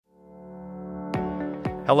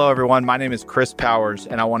Hello, everyone. My name is Chris Powers,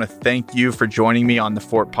 and I want to thank you for joining me on the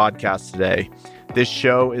Fort Podcast today. This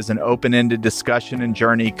show is an open-ended discussion and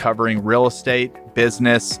journey covering real estate,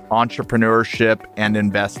 business, entrepreneurship, and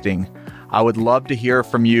investing. I would love to hear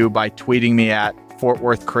from you by tweeting me at Fort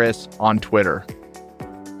Worth Chris on Twitter.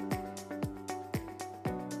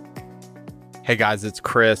 Hey guys, it's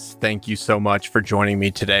Chris. Thank you so much for joining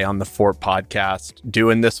me today on the Fort Podcast.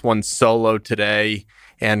 Doing this one solo today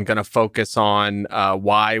and going to focus on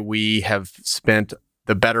why we have spent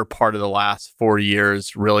the better part of the last 4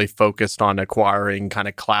 years really focused on acquiring kind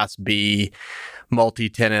of Class B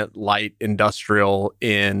multi-tenant light industrial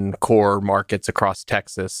in core markets across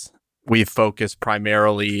Texas. We've focused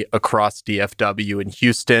primarily across DFW and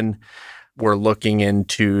Houston. We're looking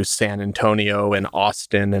into San Antonio and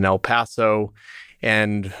Austin and El Paso,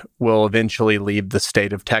 and we'll eventually leave the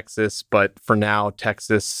state of Texas. But for now,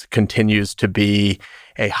 Texas continues to be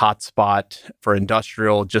a hotspot for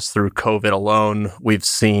industrial. Just through COVID alone, we've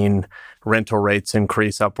seen rental rates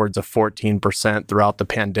increase upwards of 14% throughout the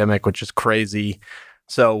pandemic, which is crazy.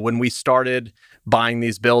 So when we started buying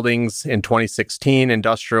these buildings in 2016,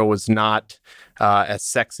 industrial was not as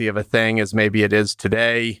sexy of a thing as maybe it is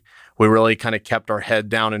today. We really kind of kept our head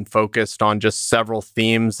down and focused on just several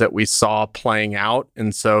themes that we saw playing out.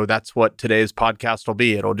 And so that's what today's podcast will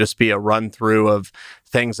be. It'll just be a run through of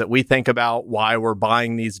things that we think about, why we're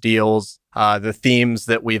buying these deals, the themes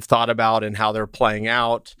that we've thought about and how they're playing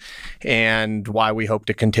out, and why we hope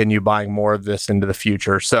to continue buying more of this into the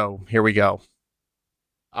future. So here we go.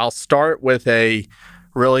 I'll start with a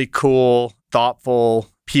really cool, thoughtful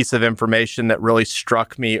piece of information that really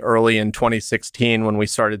struck me early in 2016 when we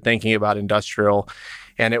started thinking about industrial.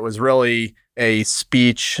 And it was really a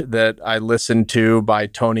speech that I listened to by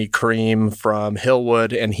Tony Cream from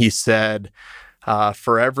Hillwood. And he said,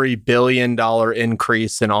 for every $1 billion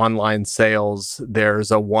increase in online sales, there's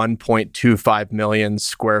a 1.25 million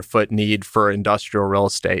square foot need for industrial real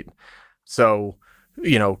estate. So,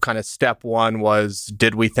 kind of step one was,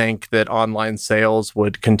 did we think that online sales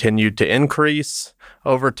would continue to increase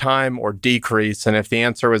over time or decrease? And if the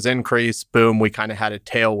answer was increase, boom, we kind of had a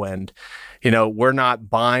tailwind. We're not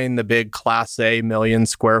buying the big Class A million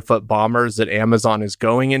square foot bombers that Amazon is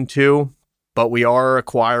going into, but we are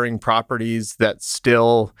acquiring properties that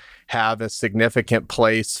still have a significant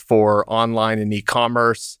place for online and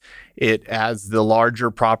e-commerce. As the larger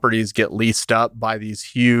properties get leased up by these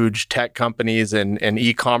huge tech companies and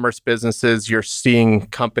e-commerce businesses, you're seeing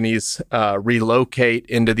companies relocate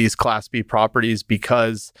into these Class B properties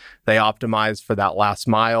because they optimize for that last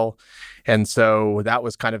mile. And so that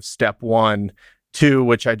was kind of step one. Two,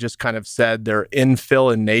 which I just kind of said, they're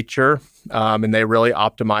infill in nature, and they really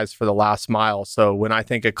optimize for the last mile. So when I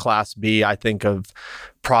think of Class B, I think of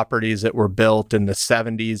properties that were built in the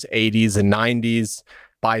 70s, 80s, and 90s.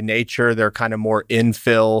 By nature, they're kind of more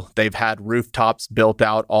infill. They've had rooftops built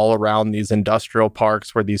out all around these industrial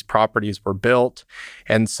parks where these properties were built.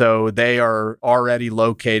 And so they are already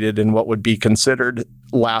located in what would be considered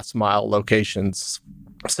last mile locations.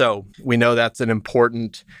 So we know that's an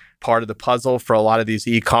important part of the puzzle for a lot of these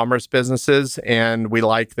e-commerce businesses. And we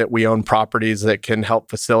like that we own properties that can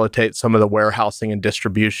help facilitate some of the warehousing and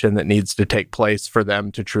distribution that needs to take place for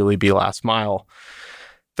them to truly be last mile.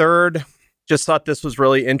 Third, just thought this was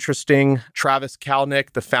really interesting. Travis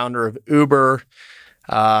Kalanick, the founder of Uber,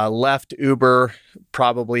 left Uber,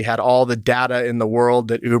 probably had all the data in the world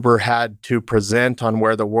that Uber had to present on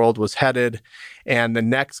where the world was headed. And the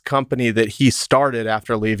next company that he started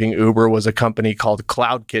after leaving Uber was a company called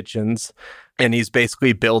Cloud Kitchens. And he's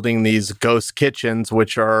basically building these ghost kitchens,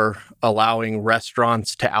 which are allowing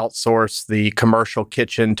restaurants to outsource the commercial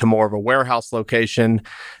kitchen to more of a warehouse location.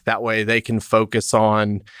 That way they can focus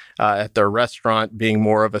on at their restaurant being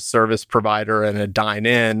more of a service provider and a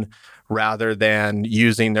dine-in, rather than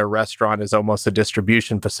using their restaurant as almost a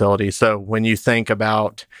distribution facility. So when you think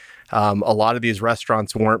about a lot of these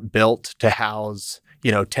restaurants weren't built to house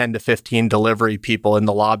 10 to 15 delivery people in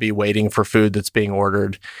the lobby waiting for food that's being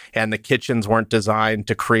ordered. And the kitchens weren't designed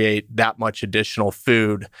to create that much additional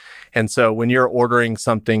food. And so when you're ordering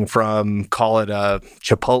something from, call it a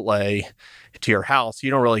Chipotle, to your house,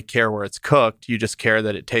 you don't really care where it's cooked. You just care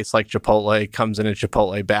that it tastes like Chipotle, comes in a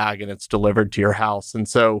Chipotle bag, and it's delivered to your house. And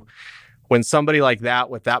so when somebody like that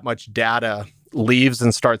with that much data leaves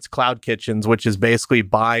and starts Cloud Kitchens, which is basically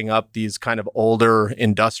buying up these kind of older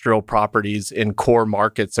industrial properties in core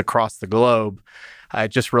markets across the globe, it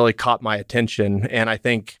just really caught my attention. And I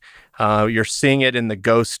think you're seeing it in the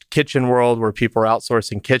ghost kitchen world where people are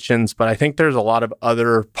outsourcing kitchens, but I think there's a lot of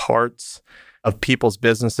other parts of people's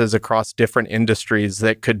businesses across different industries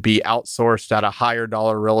that could be outsourced at a higher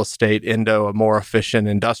dollar real estate into a more efficient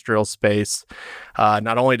industrial space,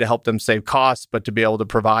 not only to help them save costs, but to be able to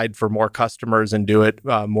provide for more customers and do it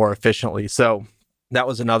more efficiently. So that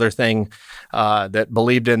was another thing that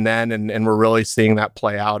believed in then, and we're really seeing that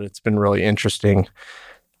play out. It's been really interesting.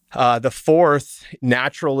 The fourth,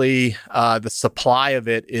 naturally, the supply of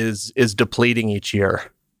it is depleting each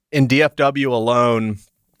year. In DFW alone,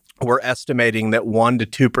 we're estimating that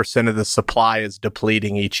 1% to 2% of the supply is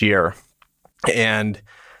depleting each year. And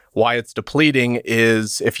why it's depleting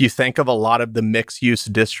is if you think of a lot of the mixed-use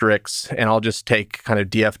districts, and I'll just take kind of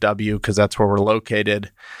DFW because that's where we're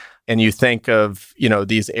located, and you think of,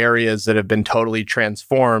 these areas that have been totally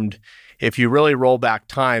transformed, if you really roll back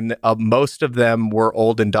time, most of them were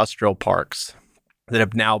old industrial parks that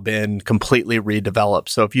have now been completely redeveloped.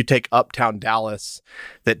 So if you take uptown Dallas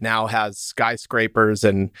that now has skyscrapers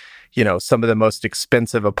and, some of the most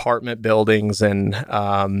expensive apartment buildings and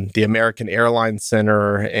the American Airlines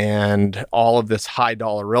Center and all of this high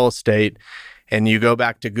dollar real estate, and you go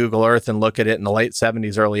back to Google Earth and look at it in the late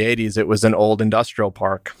 70s, early 80s, it was an old industrial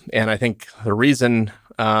park. And I think the reason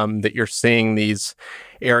that you're seeing these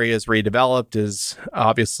areas redeveloped is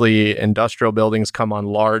obviously industrial buildings come on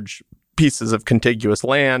large pieces of contiguous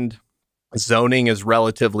land. Zoning is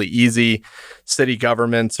relatively easy. City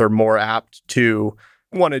governments are more apt to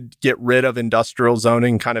want to get rid of industrial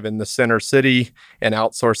zoning kind of in the center city and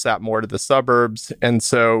outsource that more to the suburbs. And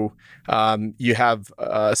so you have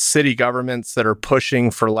city governments that are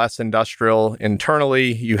pushing for less industrial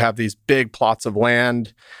internally. You have these big plots of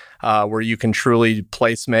land where you can truly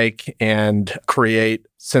place make and create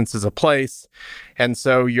senses of place. And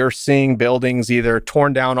so you're seeing buildings either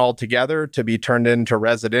torn down altogether to be turned into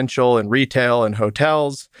residential and retail and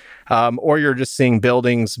hotels, or you're just seeing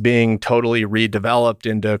buildings being totally redeveloped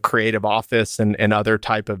into creative office and other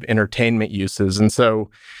type of entertainment uses. And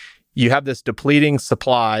so you have this depleting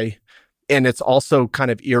supply, and it's also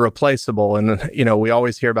kind of irreplaceable. And, we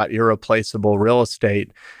always hear about irreplaceable real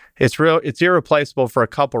estate. It's irreplaceable for a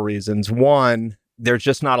couple reasons. One, there's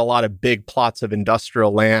just not a lot of big plots of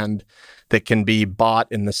industrial land that can be bought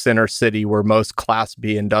in the center city where most Class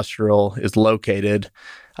B industrial is located.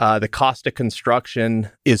 The cost of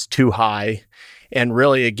construction is too high. And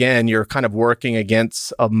really, again, you're kind of working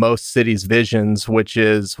against most cities' visions, which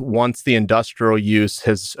is once the industrial use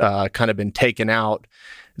has kind of been taken out,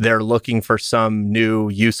 they're looking for some new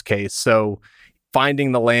use case. So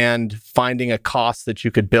finding the land, finding a cost that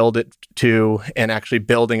you could build it to, and actually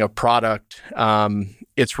building a product,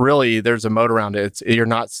 it's really, there's a moat around it. You're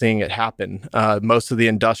not seeing it happen. Most of the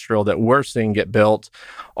industrial that we're seeing get built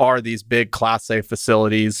are these big Class A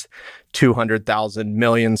facilities, 200,000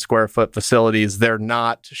 million square foot facilities. They're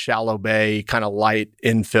not shallow bay, kind of light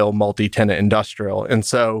infill multi-tenant industrial. And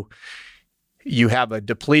so you have a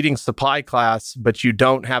depleting supply class, but you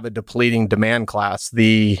don't have a depleting demand class.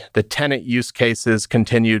 The tenant use cases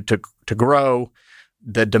continue to grow.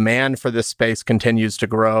 The demand for this space continues to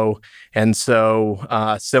grow. And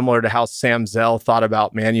so similar to how Sam Zell thought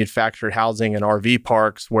about manufactured housing and RV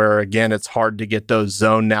parks, where again, it's hard to get those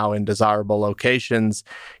zoned now in desirable locations,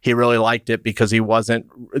 he really liked it because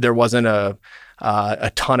there wasn't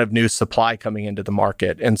a ton of new supply coming into the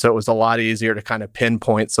market. And so it was a lot easier to kind of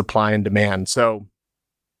pinpoint supply and demand. So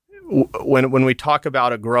when we talk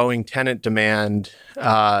about a growing tenant demand,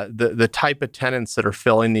 the type of tenants that are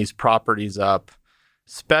filling these properties up,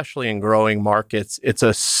 especially in growing markets, it's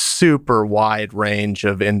a super wide range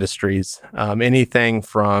of industries. Anything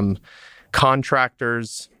from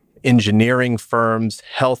contractors, engineering firms,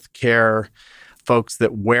 healthcare, folks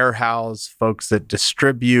that warehouse, folks that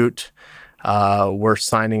distribute. We're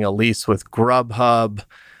signing a lease with Grubhub.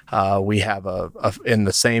 We have in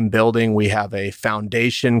the same building, we have a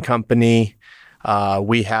foundation company.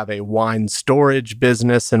 We have a wine storage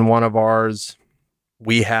business in one of ours.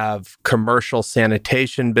 We have commercial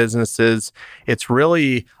sanitation businesses. It's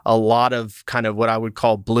really a lot of kind of what I would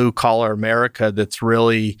call blue collar America that's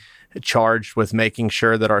really charged with making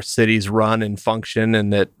sure that our cities run and function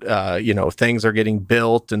and that, things are getting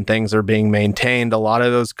built and things are being maintained. A lot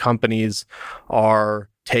of those companies are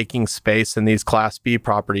taking space in these Class B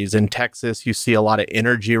properties. In Texas, you see a lot of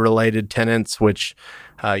energy related tenants, which,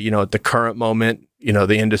 at the current moment,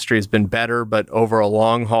 the industry has been better, but over a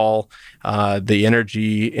long haul, the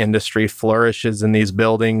energy industry flourishes in these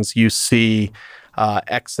buildings. You see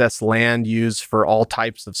excess land used for all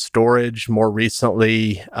types of storage. More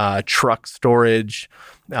recently, truck storage.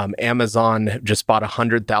 Amazon just bought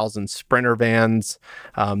 100,000 Sprinter vans.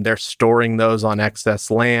 They're storing those on excess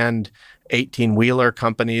land. 18-wheeler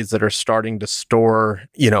companies that are starting to store,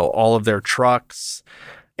 all of their trucks.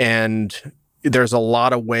 And there's a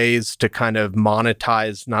lot of ways to kind of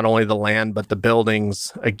monetize not only the land, but the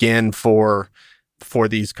buildings, again, for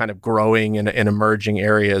these kind of growing and emerging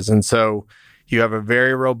areas. And so you have a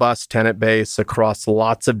very robust tenant base across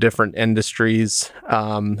lots of different industries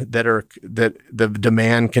that the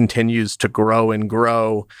demand continues to grow and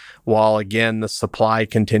grow, while again the supply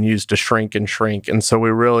continues to shrink and shrink. And so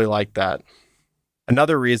we really like that.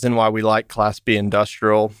 Another reason why we like Class B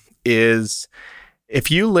industrial is if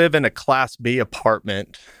you live in a Class B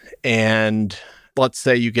apartment and let's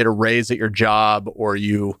say you get a raise at your job, or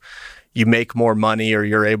you make more money, or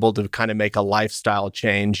you're able to kind of make a lifestyle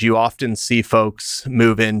change, you often see folks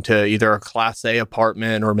move into either a Class A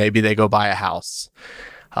apartment, or maybe they go buy a house.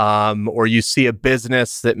 Or you see a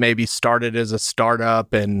business that maybe started as a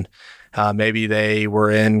startup and maybe they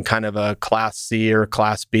were in kind of a Class C or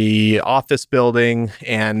Class B office building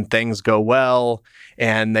and things go well,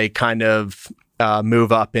 and they kind of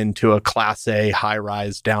move up into a Class A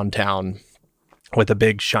high-rise downtown with a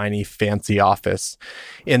big, shiny, fancy office.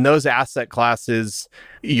 In those asset classes,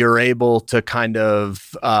 you're able to kind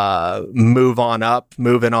of moving on up,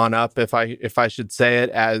 if I should say it,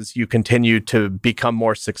 as you continue to become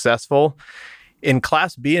more successful. In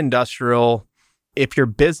Class B industrial, if your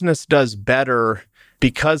business does better,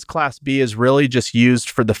 because Class B is really just used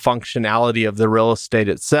for the functionality of the real estate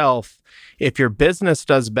itself, if your business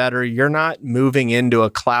does better, you're not moving into a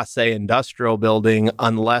Class A industrial building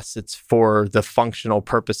unless it's for the functional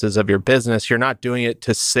purposes of your business. You're not doing it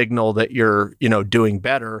to signal that you're, doing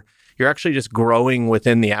better. You're actually just growing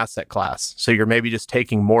within the asset class. So you're maybe just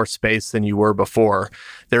taking more space than you were before.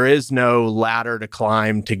 There is no ladder to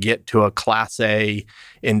climb to get to a Class A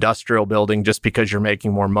industrial building just because you're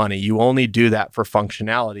making more money. You only do that for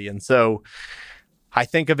functionality. And so I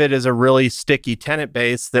think of it as a really sticky tenant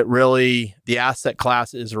base that really the asset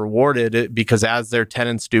class is rewarded because as their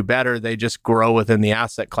tenants do better, they just grow within the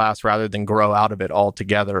asset class rather than grow out of it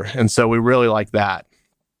altogether. And so we really like that.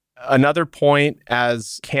 Another point,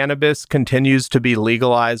 as cannabis continues to be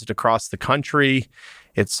legalized across the country,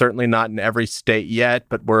 it's certainly not in every state yet,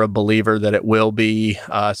 but we're a believer that it will be,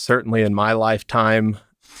 certainly in my lifetime.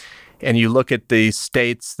 And you look at the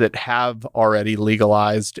states that have already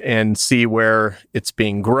legalized and see where it's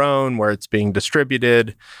being grown, where it's being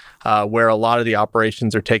distributed, where a lot of the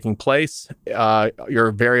operations are taking place.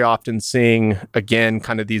 You're very often seeing, again,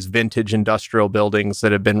 kind of these vintage industrial buildings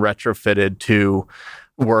that have been retrofitted to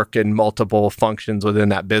work in multiple functions within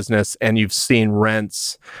that business. And you've seen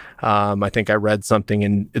rents. I think I read something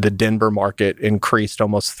in the Denver market increased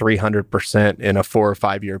almost 300% in a 4 or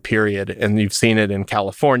 5 year period. And you've seen it in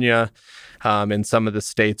California, in some of the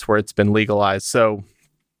states where it's been legalized. So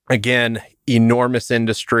again, enormous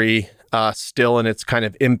industry, still in its kind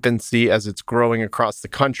of infancy as it's growing across the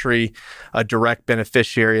country, a direct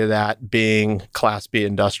beneficiary of that being Class B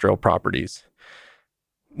industrial properties.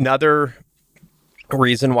 Another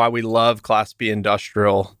reason why we love Class B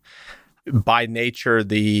industrial, by nature,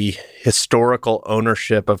 the historical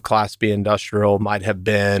ownership of Class B industrial might have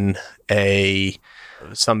been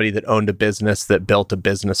somebody that owned a business that built a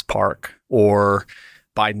business park, or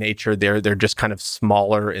by nature, they're just kind of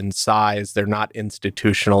smaller in size. They're not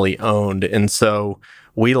institutionally owned. And so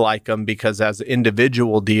we like them because as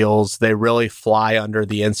individual deals, they really fly under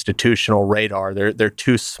the institutional radar. They're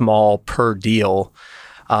too small per deal.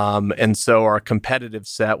 And so our competitive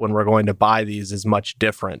set when we're going to buy these is much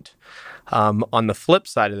different. On the flip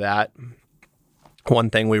side of that, one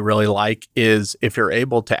thing we really like is if you're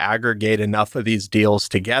able to aggregate enough of these deals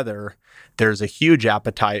together, there's a huge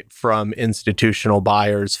appetite from institutional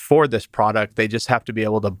buyers for this product. They just have to be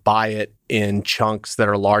able to buy it in chunks that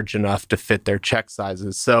are large enough to fit their check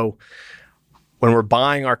sizes. So when we're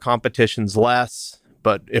buying, our competition's less.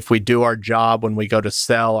 But if we do our job when we go to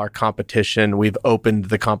sell our competition, we've opened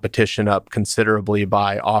the competition up considerably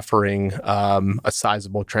by offering a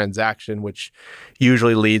sizable transaction, which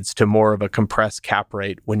usually leads to more of a compressed cap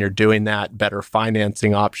rate when you're doing that, better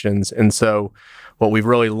financing options. And so what we've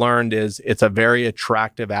really learned is it's a very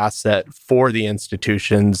attractive asset for the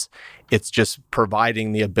institutions. It's just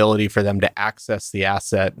providing the ability for them to access the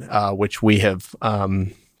asset, which we have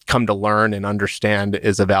come to learn and understand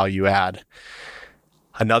is a value add.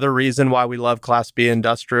 Another reason why we love Class B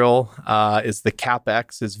industrial is the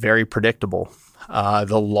CapEx is very predictable.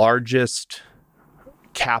 The largest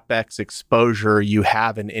CapEx exposure you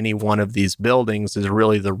have in any one of these buildings is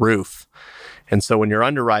really the roof. And so when you're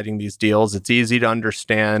underwriting these deals, it's easy to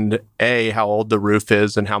understand A, how old the roof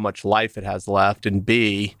is and how much life it has left, and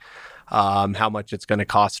B, how much it's going to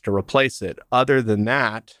cost to replace it. Other than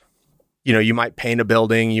that, you might paint a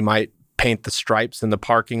building, you might paint the stripes in the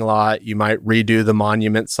parking lot, you might redo the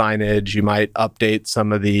monument signage, you might update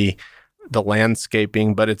some of the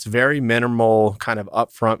landscaping, but it's very minimal kind of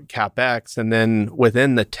upfront CapEx. And then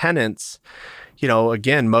within the tenants,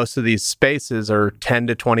 again, most of these spaces are 10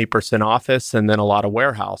 to 20% office and then a lot of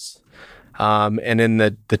warehouse. And in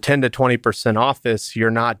the 10 to 20% office,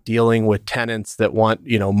 you're not dealing with tenants that want,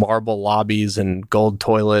 marble lobbies and gold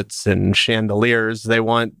toilets and chandeliers. They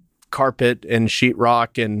want carpet and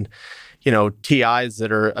sheetrock and, TIs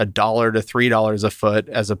that are $1 to $3 a foot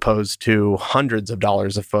as opposed to hundreds of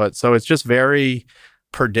dollars a foot. So it's just very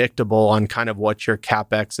predictable on kind of what your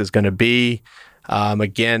CapEx is going to be.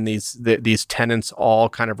 Again, these tenants all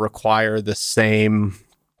kind of require the same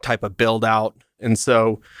type of build out. And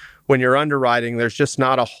so when you're underwriting, there's just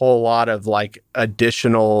not a whole lot of like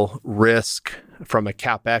additional risk from a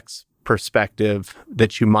CapEx perspective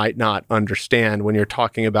that you might not understand when you're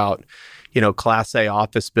talking about, Class A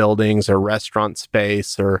office buildings or restaurant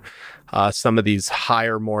space or some of these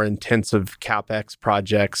higher, more intensive CapEx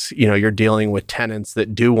projects. You're dealing with tenants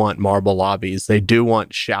that do want marble lobbies. They do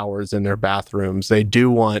want showers in their bathrooms. They do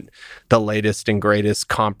want the latest and greatest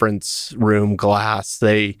conference room glass.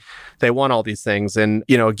 They want all these things. And,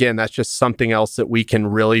 again, that's just something else that we can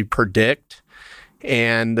really predict.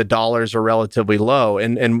 And the dollars are relatively low.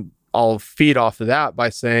 And I'll feed off of that by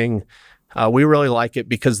saying, we really like it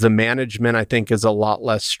because the management, I think, is a lot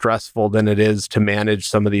less stressful than it is to manage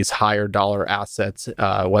some of these higher dollar assets,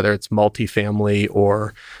 whether it's multifamily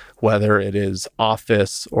or whether it is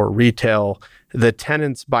office or retail. The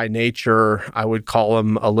tenants by nature, I would call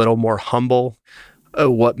them a little more humble.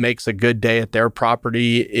 What makes a good day at their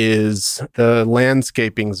property is the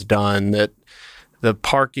landscaping's done, that the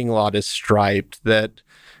parking lot is striped, that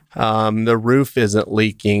the roof isn't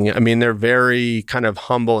leaking. I mean, they're very kind of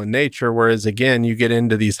humble in nature. Whereas again, you get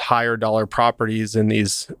into these higher dollar properties in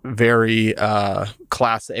these very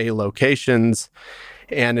Class A locations,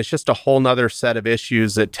 and it's just a whole nother set of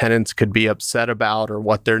issues that tenants could be upset about or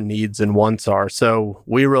what their needs and wants are. So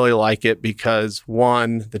we really like it because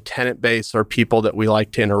one, the tenant base are people that we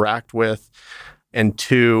like to interact with. And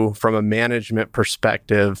two, from a management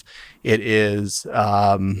perspective, it is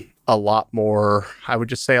a lot more, I would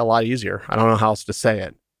just say a lot easier. I don't know how else to say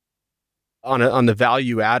it. On the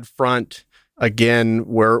value add front, again,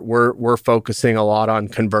 we're focusing a lot on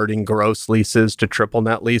converting gross leases to triple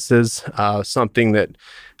net leases, something that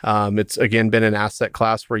it's again been an asset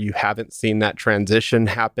class where you haven't seen that transition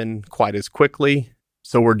happen quite as quickly.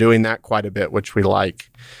 So we're doing that quite a bit, which we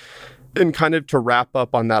like. And kind of to wrap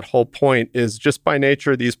up on that whole point is just by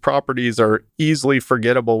nature, these properties are easily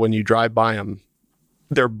forgettable when you drive by them.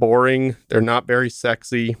 They're boring. They're not very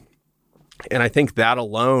sexy. And I think that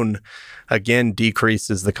alone, again,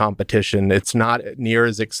 decreases the competition. It's not near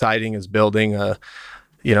as exciting as building the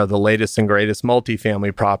latest and greatest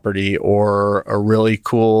multifamily property or a really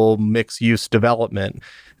cool mixed use development.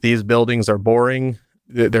 These buildings are boring.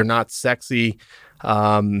 They're not sexy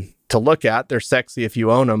to look at. They're sexy if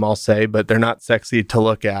you own them, I'll say, but they're not sexy to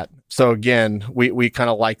look at. So again, we kind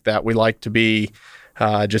of like that. We like to be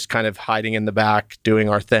just kind of hiding in the back, doing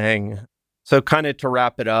our thing. So kind of to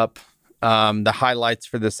wrap it up, the highlights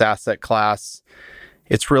for this asset class,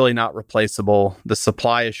 it's really not replaceable. The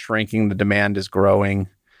supply is shrinking. The demand is growing.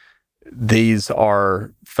 These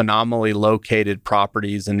are phenomenally located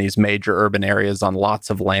properties in these major urban areas on lots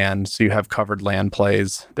of land. So you have covered land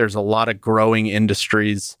plays. There's a lot of growing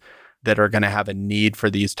industries that are going to have a need for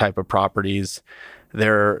these type of properties.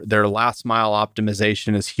 Their last mile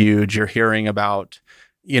optimization is huge. You're hearing about,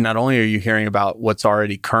 not only are you hearing about what's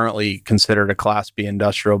already currently considered a Class B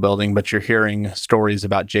industrial building, but you're hearing stories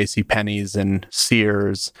about JCPenney's and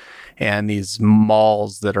Sears and these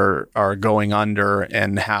malls that are going under,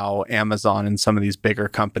 and how Amazon and some of these bigger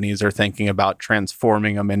companies are thinking about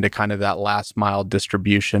transforming them into kind of that last mile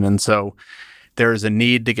distribution. And so there's a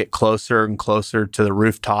need to get closer and closer to the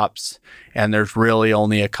rooftops, and there's really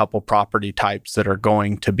only a couple property types that are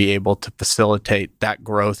going to be able to facilitate that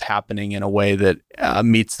growth happening in a way that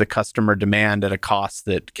meets the customer demand at a cost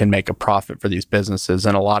that can make a profit for these businesses.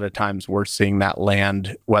 And a lot of times we're seeing that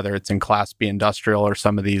land, whether it's in Class B industrial or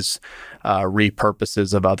some of these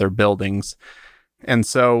repurposes of other buildings. And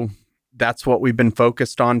so that's what we've been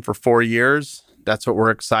focused on for 4 years. That's what we're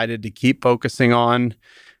excited to keep focusing on.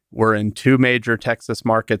 We're in 2 major Texas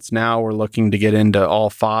markets now. We're looking to get into all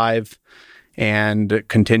 5 and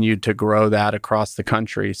continue to grow that across the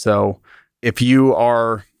country. So if you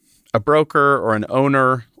are a broker or an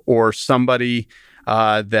owner or somebody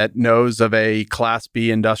that knows of a Class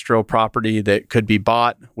B industrial property that could be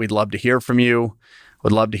bought, we'd love to hear from you.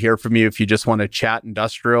 Would love to hear from you if you just want to chat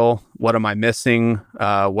industrial. What am I missing?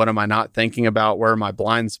 What am I not thinking about? Where are my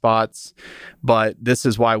blind spots? But this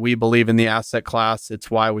is why we believe in the asset class. It's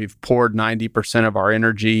why we've poured 90% of our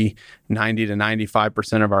energy, 90 to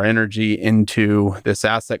 95% of our energy into this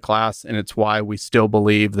asset class. And it's why we still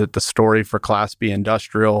believe that the story for Class B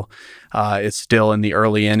industrial is still in the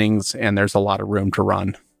early innings and there's a lot of room to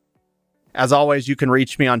run. As always, you can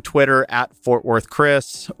reach me on Twitter at Fort Worth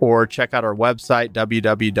Chris or check out our website,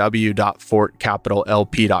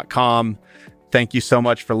 www.fortcapitallp.com. Thank you so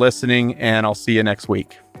much for listening, and I'll see you next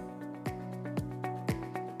week.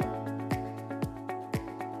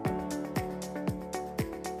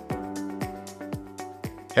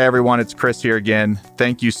 Hey everyone, it's Chris here again.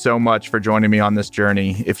 Thank you so much for joining me on this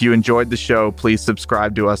journey. If you enjoyed the show, please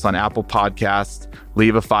subscribe to us on Apple Podcasts,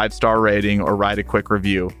 leave a 5-star rating, or write a quick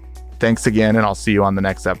review. Thanks again, and I'll see you on the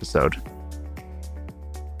next episode.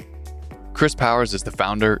 Chris Powers is the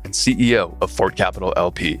founder and CEO of Fort Capital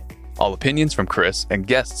LP. All opinions from Chris and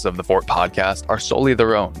guests of the Fort Podcast are solely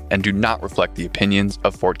their own and do not reflect the opinions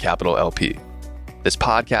of Fort Capital LP. This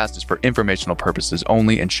podcast is for informational purposes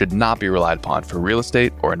only and should not be relied upon for real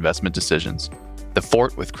estate or investment decisions. The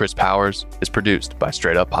Fort with Chris Powers is produced by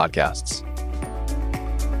Straight Up Podcasts.